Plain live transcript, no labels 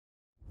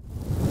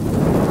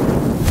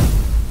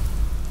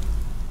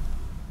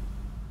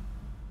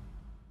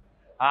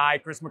Hi,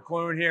 Chris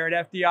McClune here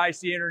at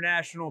FDIC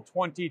International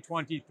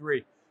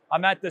 2023.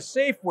 I'm at the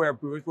Safeware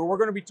booth where we're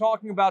going to be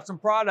talking about some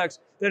products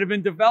that have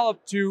been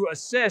developed to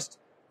assist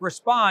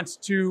response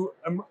to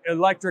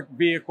electric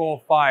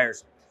vehicle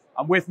fires.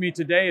 With me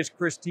today is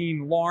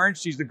Christine Lawrence.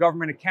 She's the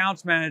Government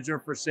Accounts Manager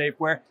for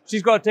Safeware.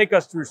 She's going to take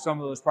us through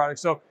some of those products.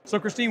 So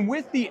Christine,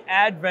 with the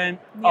advent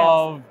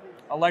of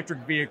electric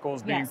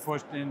vehicles being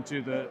pushed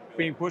into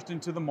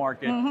the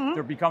market,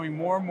 they're becoming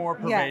more and more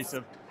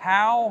pervasive.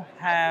 How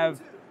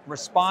have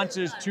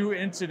responses to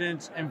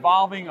incidents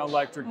involving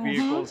electric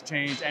vehicles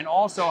changed, and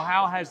also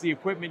how has the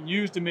equipment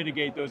used to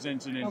mitigate those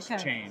incidents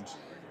changed?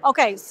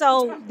 Okay,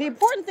 so the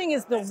important thing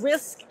is the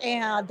risk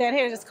that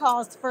has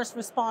caused first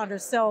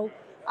responders. So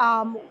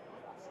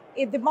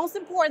the most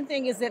important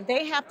thing is that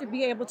they have to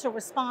be able to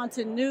respond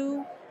to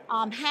new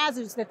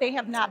hazards that they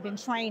have not been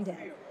trained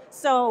in.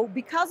 So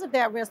because of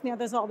that risk, now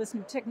there's all this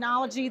new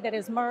technology that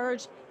has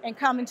merged and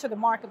come into the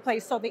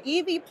marketplace. So the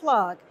EV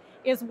plug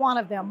is one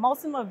of them.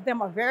 Most of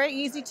them are very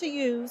easy to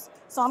use.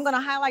 So I'm going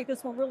to highlight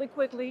this one really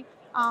quickly.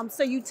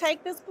 So you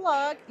take this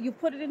plug, you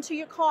put it into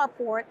your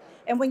carport,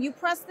 and when you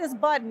press this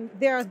button,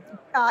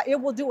 it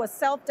will do a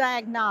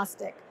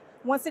self-diagnostic.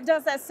 Once it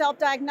does that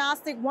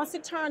self-diagnostic, once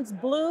it turns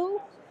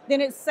blue, then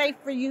it's safe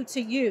for you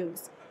to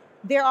use.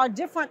 There are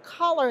different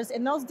colors,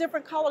 and those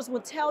different colors will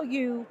tell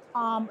you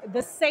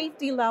the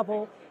safety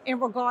level in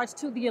regards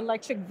to the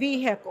electric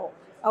vehicle.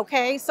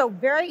 Okay, so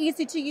very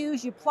easy to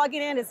use. You plug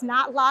it in, it's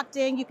not locked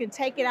in. You can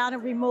take it out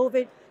and remove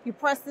it. You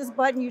press this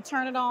button, you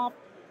turn it off,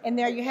 and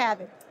there you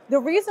have it. The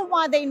reason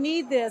why they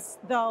need this,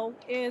 though,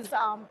 is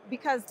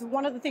because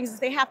one of the things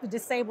is they have to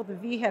disable the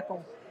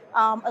vehicle.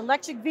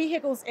 Electric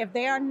vehicles, if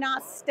they are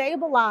not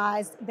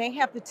stabilized, they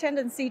have the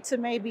tendency to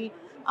maybe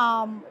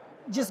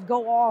just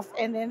go off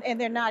and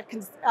they're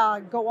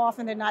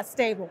not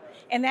stable,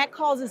 and that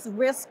causes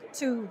risk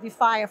to the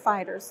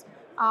firefighters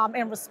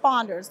and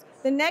responders.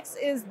 The next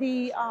is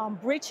the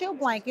breach shield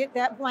blanket.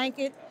 That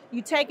blanket,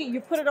 you take it, you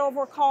put it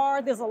over a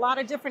car. There's a lot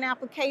of different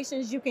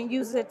applications. You can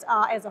use it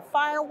as a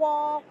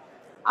firewall.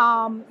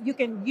 You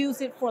can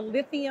use it for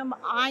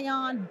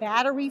lithium-ion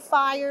battery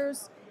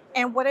fires.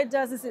 And what it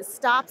does is it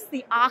stops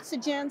the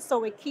oxygen,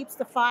 so it keeps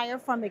the fire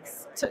from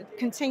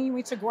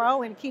continuing to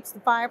grow and keeps the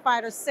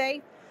firefighters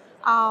safe.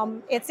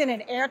 It's in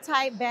an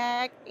airtight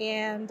bag,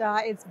 and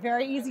it's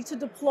very easy to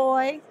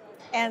deploy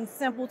and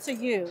simple to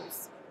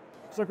use.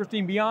 So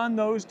Christine, beyond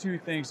those two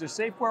things, does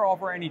Safeware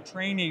offer any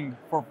training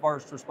for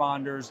first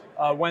responders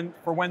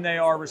when they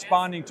are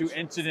responding to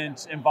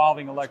incidents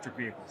involving electric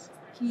vehicles?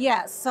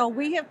 Yes, so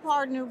we have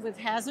partnered with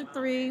Hazard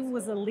 3, who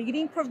is a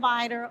leading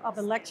provider of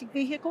electric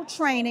vehicle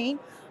training.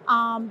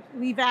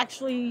 We've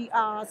actually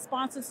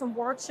sponsored some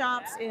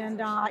workshops,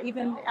 and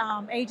even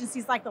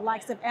agencies like the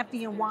likes of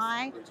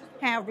FDNY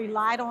have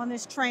relied on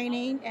this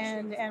training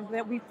and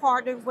that we've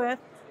partnered with.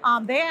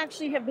 They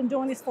actually have been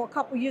doing this for a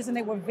couple of years, and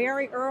they were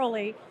very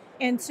early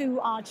into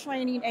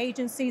training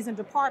agencies and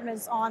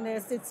departments on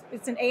this.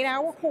 It's an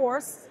 8-hour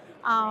course.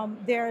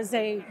 There's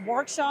a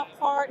workshop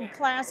part and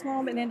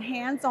classroom and then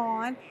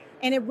hands-on,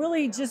 and it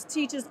really just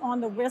teaches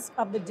on the risk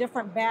of the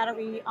different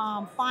battery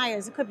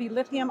fires. It could be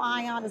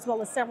lithium-ion as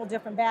well as several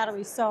different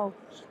batteries. So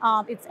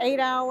it's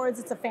 8 hours.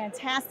 It's a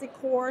fantastic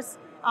course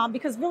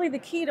because really the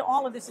key to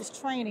all of this is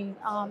training,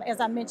 as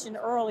I mentioned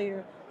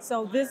earlier.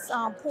 So this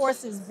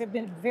course has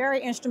been very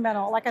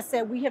instrumental. Like I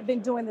said, we have been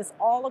doing this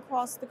all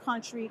across the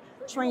country,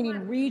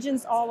 training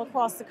regions all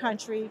across the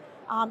country.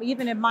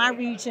 Even in my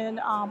region,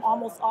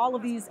 almost all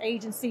of these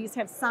agencies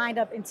have signed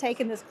up and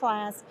taken this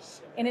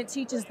class, and it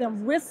teaches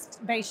them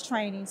risk-based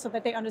training so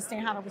that they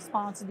understand how to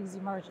respond to these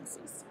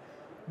emergencies.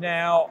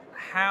 Now,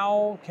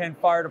 how can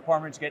fire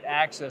departments get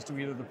access to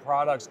either the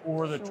products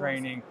or the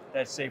training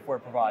that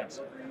Safeware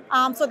provides?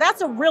 So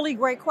that's a really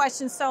great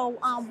question. So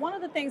one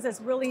of the things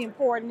that's really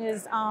important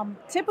is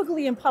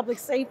typically in public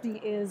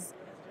safety is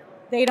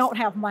they don't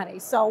have money.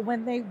 So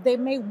when they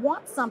may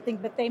want something,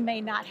 but they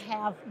may not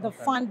have the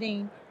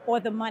funding or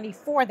the money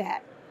for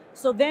that.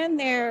 So then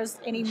there's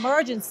an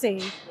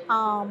emergency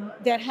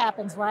that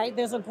happens, right?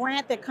 There's a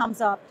grant that comes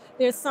up.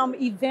 There's some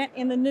event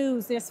in the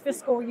news. There's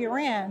fiscal year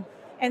end.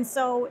 And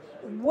so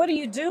what do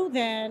you do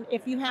then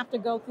if you have to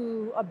go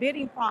through a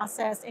bidding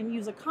process and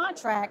use a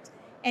contract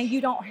and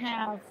you don't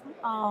have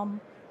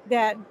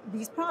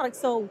these products?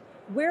 So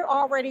we're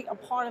already a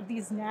part of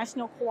these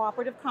national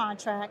cooperative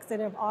contracts that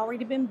have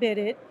already been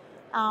bidded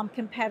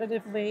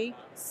competitively.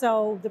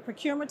 So the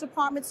procurement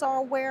departments are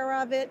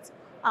aware of it.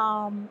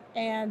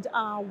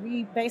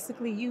 We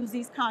basically use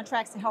these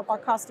contracts to help our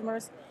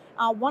customers.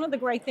 One of the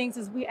great things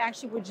is we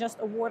actually were just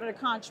awarded a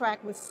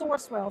contract with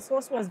Sourcewell.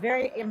 Sourcewell is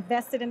very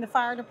invested in the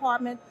fire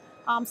department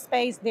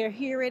space. They're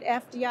here at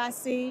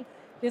FDIC.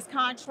 This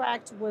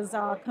contract was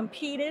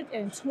competed,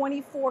 and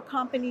 24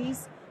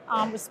 companies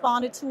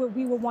responded to it.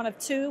 We were one of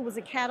 2. It was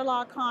a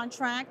catalog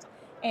contract,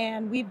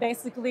 and we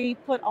basically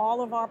put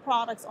all of our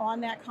products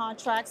on that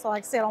contract. So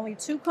like I said, only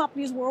 2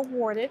 companies were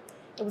awarded.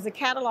 It was a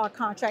catalog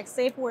contract.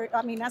 Safeware,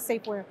 I mean, not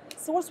Safeware,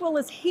 Sourcewell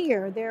is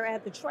here. They're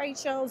at the trade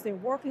shows. They're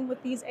working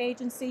with these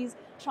agencies,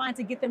 trying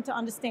to get them to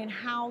understand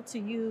how to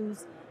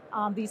use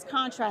these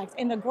contracts.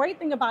 And the great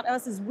thing about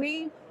us is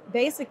we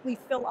basically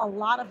fill a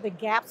lot of the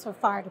gaps for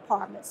fire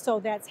departments. So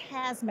that's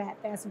hazmat,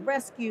 that's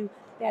rescue,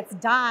 that's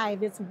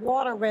dive, it's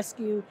water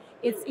rescue,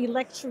 it's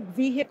electric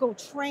vehicle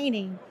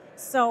training.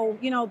 So,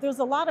 you know, there's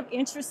a lot of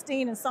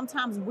interesting and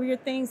sometimes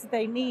weird things that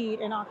they need,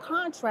 and our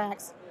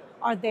contracts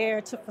are there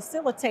to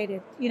facilitate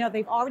it. You know,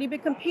 they've already been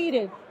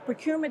competed.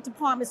 Procurement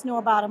departments know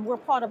about them. We're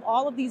part of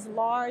all of these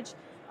large,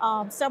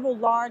 several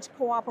large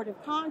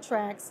cooperative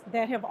contracts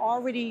that have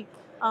already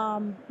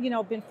you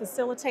know, been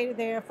facilitated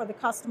there for the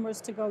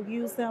customers to go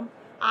use them.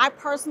 I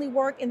personally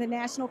work in the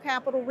National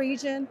Capital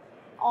Region.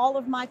 All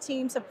of my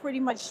teams have pretty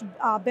much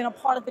been a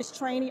part of this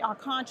training. Our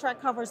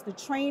contract covers the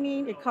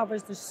training, it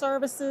covers the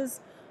services.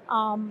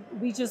 I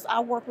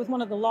work with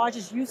one of the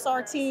largest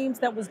USAR teams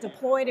that was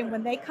deployed, and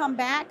when they come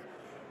back,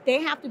 they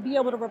have to be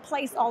able to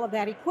replace all of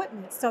that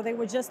equipment. So they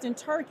were just in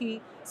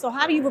Turkey. So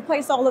how do you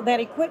replace all of that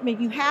equipment?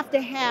 You have to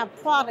have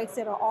products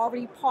that are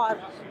already part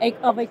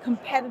of a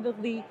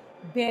competitively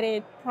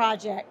bidded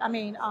contract.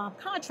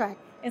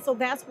 And so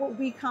that's where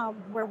we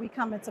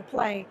come into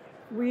play.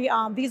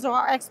 These are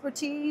our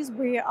expertise.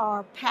 We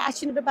are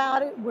passionate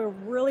about it. We're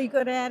really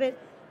good at it.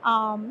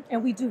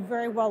 And we do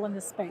very well in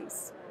this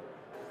space.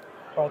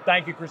 Well,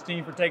 thank you,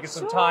 Christine, for taking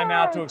some time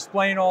out to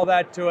explain all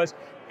that to us.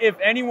 If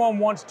anyone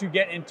wants to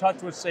get in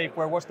touch with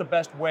Safeware, what's the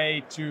best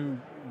way to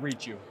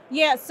reach you?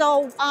 Yeah,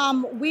 so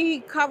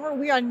we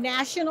are a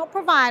national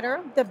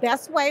provider. The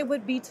best way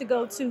would be to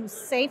go to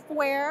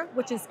Safeware,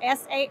 which is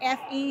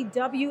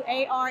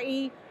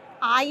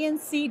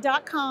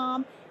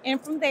SafeWareinc.com.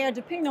 And from there,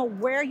 depending on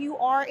where you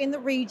are in the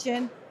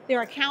region, there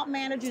are account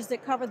managers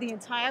that cover the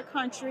entire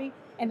country.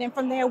 And then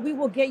from there, we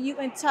will get you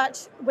in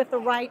touch with the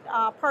right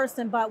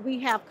person. But we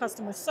have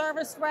customer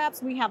service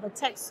reps, we have a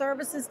tech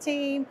services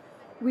team,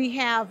 we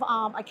have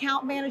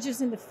account managers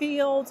in the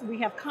field, we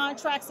have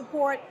contract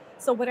support.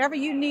 So whatever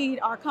you need,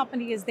 our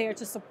company is there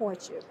to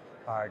support you.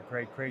 All right,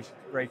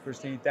 great,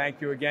 Christine.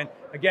 Thank you again.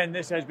 Again,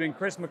 this has been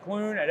Chris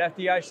McClune at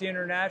FDIC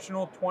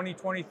International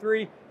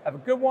 2023. Have a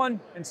good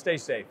one and stay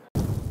safe.